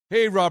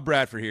Hey, Rob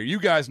Bradford here.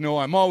 You guys know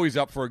I'm always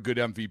up for a good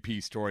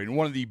MVP story, and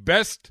one of the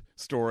best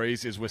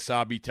stories is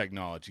Wasabi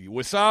Technology.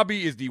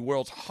 Wasabi is the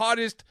world's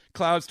hottest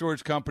cloud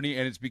storage company,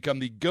 and it's become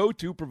the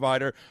go-to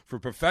provider for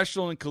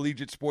professional and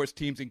collegiate sports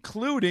teams,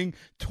 including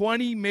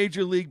 20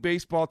 Major League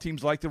Baseball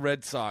teams like the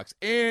Red Sox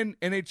and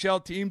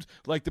NHL teams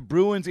like the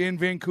Bruins and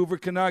Vancouver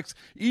Canucks.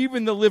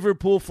 Even the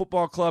Liverpool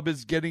Football Club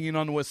is getting in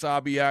on the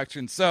Wasabi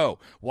action. So,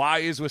 why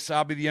is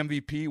Wasabi the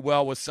MVP?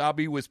 Well,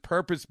 Wasabi was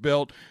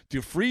purpose-built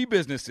to free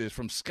businesses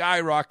from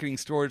skyrocketing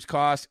storage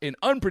costs and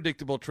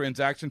unpredictable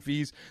transaction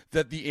fees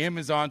that the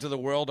Amazons of the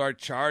world are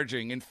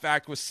charging. In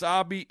fact,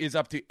 Wasabi is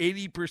up to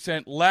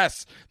 80%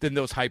 less than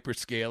those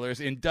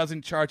hyperscalers and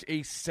doesn't charge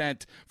a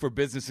cent for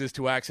businesses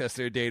to access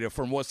their data.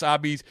 From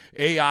Wasabi's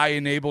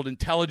AI-enabled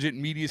intelligent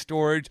media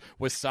storage,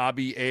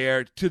 Wasabi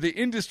Air, to the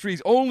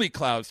industry's only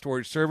cloud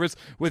storage service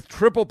with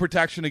triple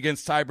protection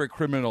against cyber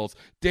criminals,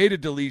 data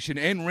deletion,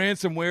 and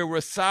ransomware,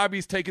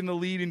 Wasabi's taken the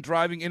lead in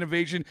driving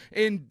innovation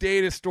in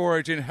data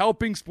storage and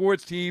helping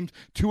sports teams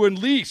to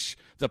unleash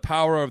the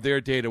power of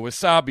their data.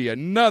 Wasabi,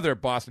 another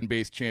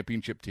Boston-based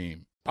championship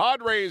team.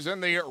 Padres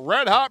and the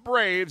Red Hot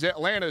Braves.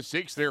 Atlanta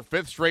seeks their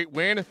 5th straight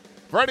win.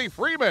 Freddie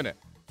Freeman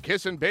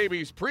kissing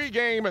babies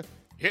pregame,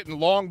 hitting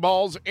long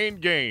balls in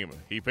game.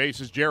 He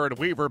faces Jared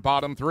Weaver,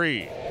 bottom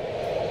 3.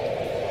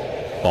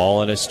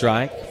 Ball and a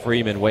strike.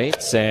 Freeman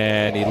waits,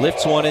 and he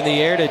lifts one in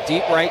the air to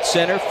deep right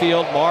center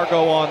field.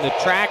 Margot on the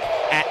track,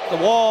 at the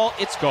wall.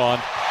 It's gone.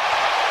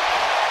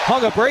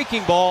 Hung a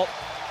breaking ball.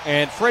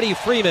 And Freddie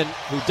Freeman,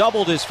 who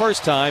doubled his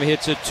first time,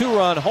 hits a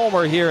 2-run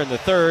homer here in the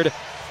 3rd,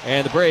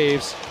 and the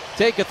Braves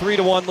take a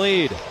 3-1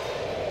 lead.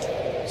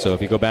 So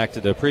if you go back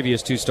to the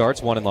previous 2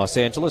 starts, one in Los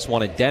Angeles,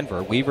 one in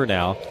Denver, Weaver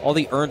now, all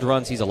the earned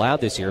runs he's allowed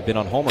this year have been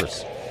on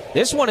homers.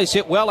 This one is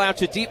hit well out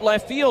to deep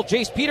left field.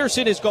 Jace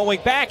Peterson is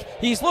going back.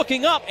 He's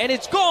looking up, and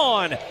it's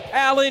gone.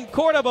 Alan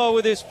Cordoba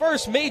with his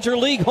first Major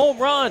League home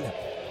run.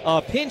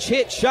 A pinch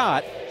hit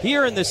shot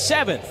here in the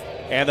 7th,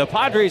 and the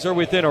Padres are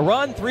within a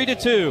run,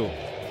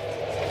 3-2.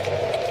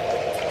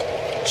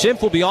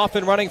 Schimpf will be off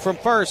and running from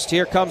first.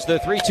 Here comes the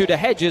 3-2 to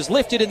Hedges.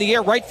 Lifted in the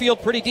air, right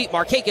field pretty deep.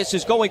 Markakis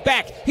is going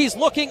back. He's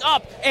looking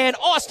up, and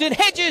Austin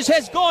Hedges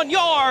has gone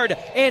yard.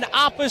 An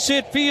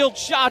opposite field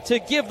shot to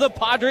give the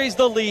Padres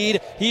the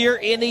lead here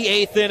in the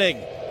 8th inning.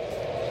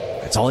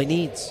 That's all he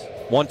needs.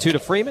 1-2 to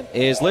Freeman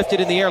is lifted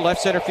in the air,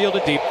 left center field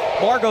and deep.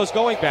 Margot's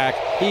going back.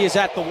 He is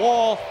at the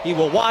wall. He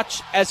will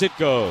watch as it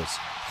goes.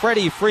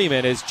 Freddie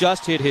Freeman has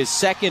just hit his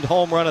 2nd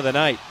home run of the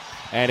night.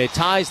 And it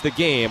ties the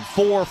game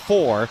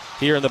 4-4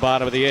 here in the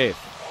bottom of the 8th.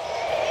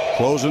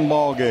 Closing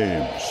ball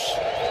games.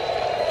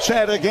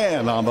 Set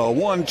again on the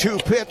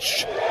 1-2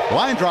 pitch.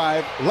 Line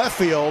drive, left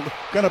field.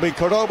 Going to be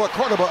Cordoba.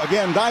 Cordoba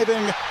again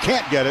diving.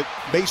 Can't get it.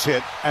 Base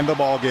hit, and the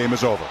ball game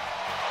is over.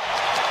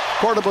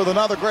 Cordoba with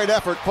another great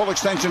effort. Full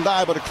extension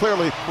dive, but it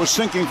clearly was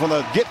sinking from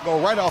the get-go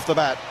right off the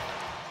bat.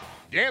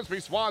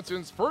 Dansby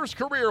Swanson's first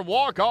career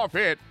walk-off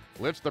hit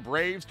lifts the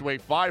Braves to a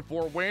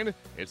 5-4 win.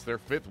 It's their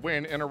 5th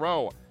win in a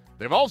row.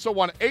 They've also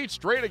won 8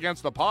 straight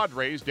against the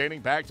Padres dating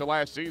back to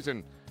last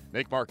season.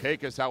 Nick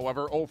Markakis,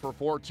 however, 0 for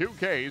 4, 2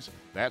 Ks.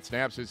 That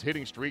snaps his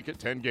hitting streak at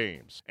 10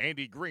 games.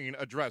 Andy Green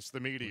addressed the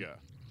media.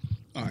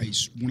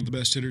 He's one of the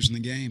best hitters in the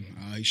game.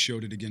 He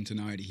showed it again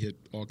tonight. He hit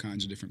all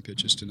kinds of different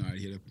pitches tonight.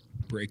 He hit a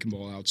breaking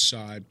ball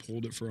outside,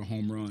 pulled it for a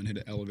home run, hit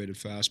an elevated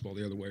fastball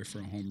the other way for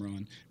a home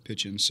run,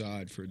 pitch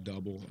inside for a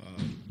double.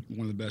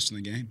 One of the best in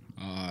the game.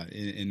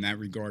 In that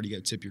regard, you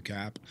got to tip your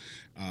cap.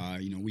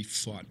 We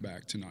fought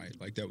back tonight.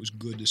 Like, that was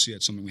good to see.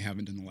 That's something we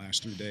haven't done the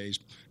last 3 days.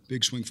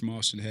 Big swing from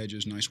Austin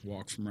Hedges, nice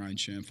walk from Ryan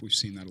Schimpf. We've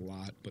seen that a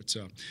lot. But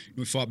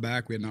we fought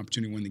back. We had an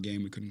opportunity to win the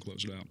game. We couldn't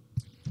close it out.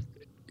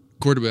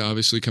 Cordoba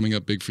obviously coming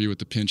up big for you with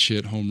the pinch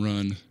hit, home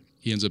run.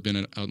 He ends up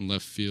out in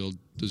left field.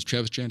 Does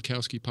Travis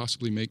Jankowski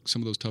possibly make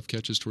some of those tough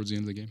catches towards the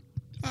end of the game?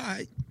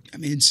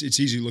 It's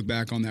easy to look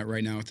back on that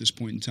right now at this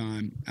point in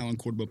time. Alan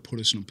Cordoba put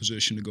us in a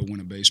position to go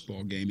win a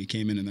baseball game. He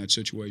came in that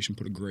situation,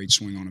 put a great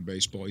swing on a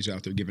baseball. He's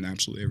out there giving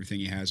absolutely everything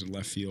he has in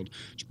left field.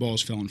 His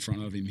balls fell in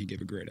front of him. He gave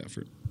a great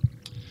effort.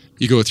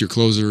 You go with your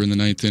closer in the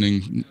 9th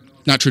inning.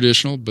 Not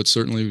traditional, but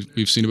certainly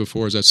we've seen it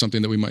before. Is that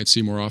something that we might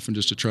see more often,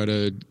 just to try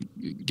to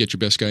get your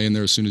best guy in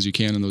there as soon as you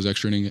can in those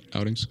extra inning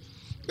outings?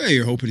 Yeah,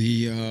 you're hoping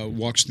he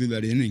walks through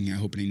that inning. I'm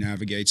hoping he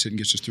navigates it and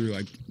gets us through.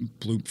 Like,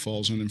 Bloop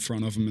falls in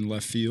front of him in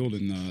left field,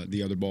 and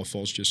the other ball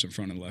falls just in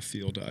front of left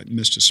field.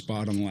 Missed a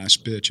spot on the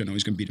last pitch. I know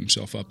he's going to beat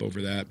himself up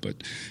over that.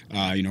 But,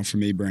 for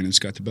me, Brandon's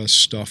got the best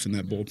stuff in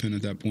that bullpen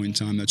at that point in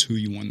time. That's who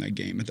you won that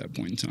game at that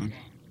point in time.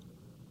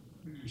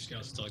 Your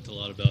scouts talked a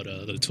lot about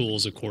the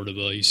tools of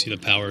Cordoba. You see the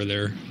power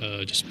there.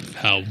 Just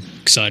how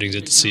exciting is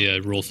it to see a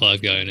Rule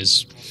 5 guy in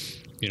his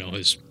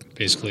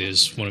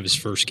one of his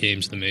first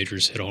games in the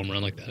majors hit a home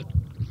run like that?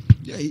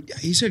 Yeah,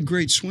 he's had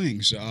great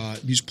swings.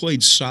 He's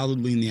played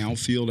solidly in the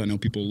outfield. I know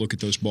people look at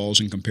those balls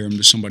and compare him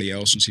to somebody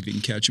else and see if he can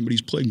catch him, but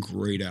he's played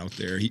great out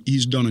there.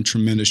 He's done a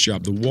tremendous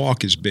job. The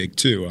walk is big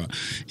too.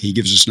 He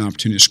gives us an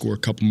opportunity to score a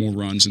couple more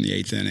runs in the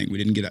 8th inning. We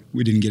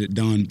didn't get it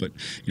done, but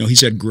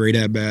he's had great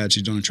at bats.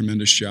 He's done a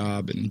tremendous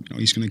job, and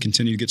he's going to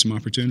continue to get some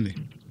opportunity.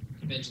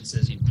 convention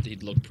says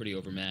he'd look pretty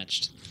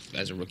overmatched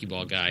as a rookie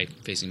ball guy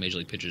facing major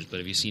league pitchers, but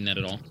have you seen that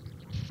at all?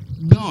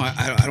 No,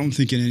 I don't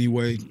think in any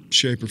way,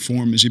 shape, or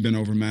form has he been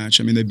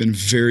overmatched. I mean, they've been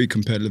very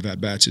competitive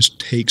at-bats. His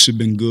takes have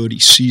been good. He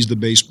sees the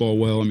baseball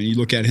well. I mean, you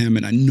look at him,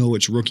 and I know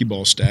it's rookie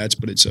ball stats,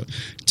 but it's a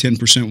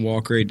 10%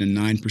 walk rate and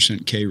a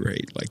 9% K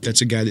rate. Like,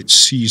 that's a guy that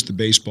sees the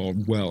baseball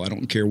well. I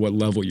don't care what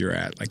level you're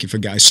at. Like, if a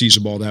guy sees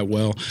the ball that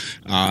well,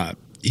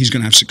 he's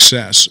going to have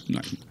success.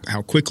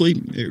 How quickly,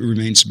 it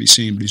remains to be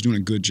seen, but he's doing a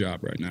good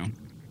job right now.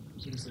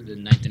 The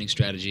ninth inning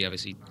strategy,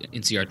 obviously,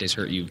 Inciarte's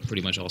hurt you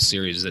pretty much all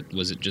series.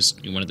 Was it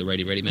just you wanted the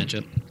righty-righty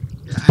matchup?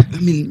 I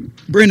mean,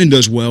 Brandon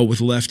does well with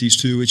lefties,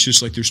 too. It's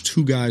just like there's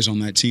two guys on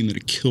that team that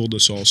have killed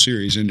us all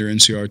series, Ender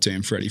Inciarte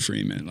and Freddie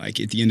Freeman.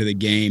 Like, at the end of the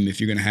game, if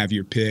you're going to have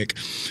your pick,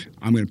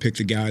 I'm going to pick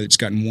the guy that's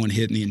gotten one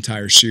hit in the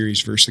entire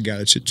series versus the guy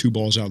that's hit 2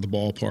 balls out of the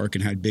ballpark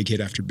and had big hit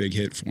after big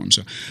hit for him.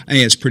 So I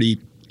think it's a pretty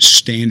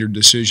standard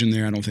decision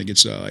there. I don't think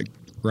it's like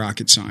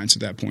rocket science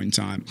at that point in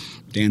time.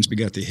 Dansby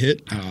got the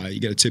hit. You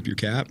got to tip your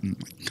cap and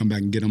come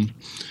back and get him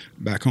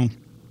back home.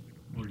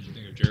 What did you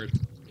think of Jared?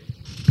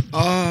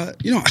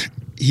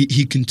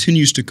 He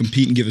continues to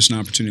compete and give us an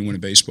opportunity to win a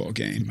baseball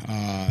game.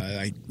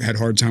 I had a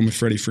hard time with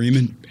Freddie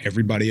Freeman.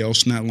 Everybody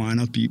else in that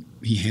lineup,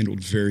 he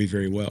handled very,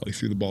 very well. He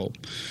threw the ball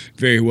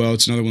very well.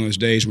 It's another one of those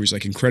days where he's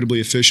like incredibly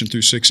efficient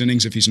through 6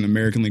 innings. If he's in an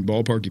American League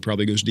ballpark, he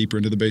probably goes deeper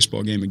into the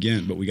baseball game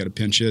again. But we got a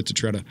pinch hit to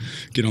try to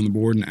get on the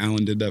board, and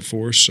Allen did that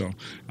for us. So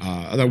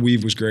I thought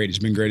Weave was great. He's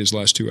been great his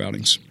last 2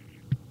 outings.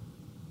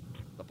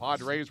 The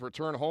Padres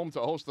return home to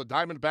host the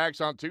Diamondbacks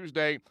on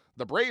Tuesday.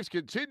 The Braves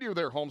continue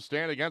their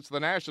homestand against the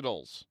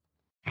Nationals.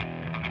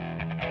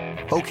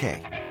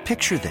 Okay,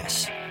 picture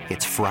this.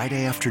 It's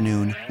Friday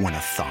afternoon when a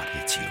thought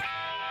hits you.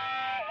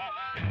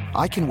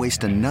 I can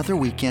waste another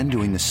weekend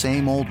doing the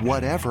same old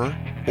whatever,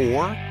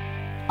 or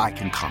I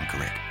can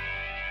conquer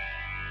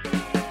it.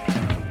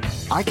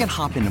 I can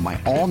hop into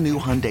my all-new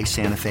Hyundai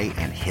Santa Fe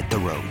and hit the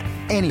road.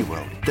 Any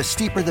road. The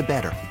steeper, the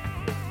better.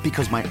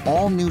 Because my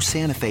all-new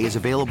Santa Fe is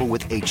available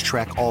with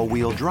H-Track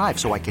all-wheel drive,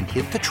 so I can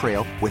hit the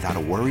trail without a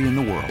worry in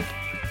the world.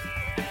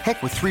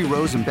 Heck, with 3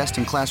 rows and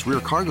best-in-class rear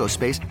cargo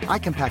space, I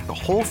can pack the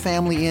whole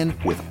family in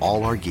with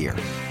all our gear.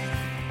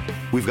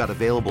 We've got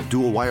available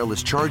dual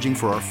wireless charging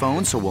for our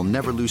phones, so we'll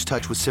never lose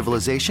touch with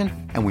civilization,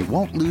 and we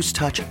won't lose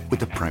touch with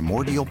the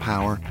primordial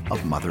power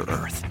of Mother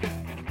Earth.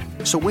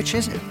 So which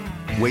is it?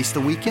 Waste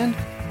the weekend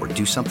or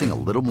do something a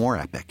little more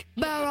epic?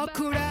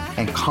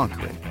 And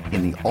conquer it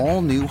in the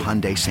all-new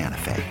Hyundai Santa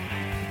Fe.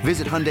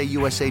 Visit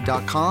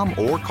HyundaiUSA.com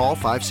or call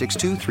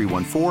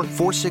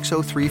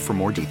 562-314-4603 for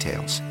more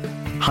details.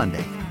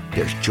 Hyundai,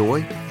 there's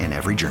joy in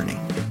every journey.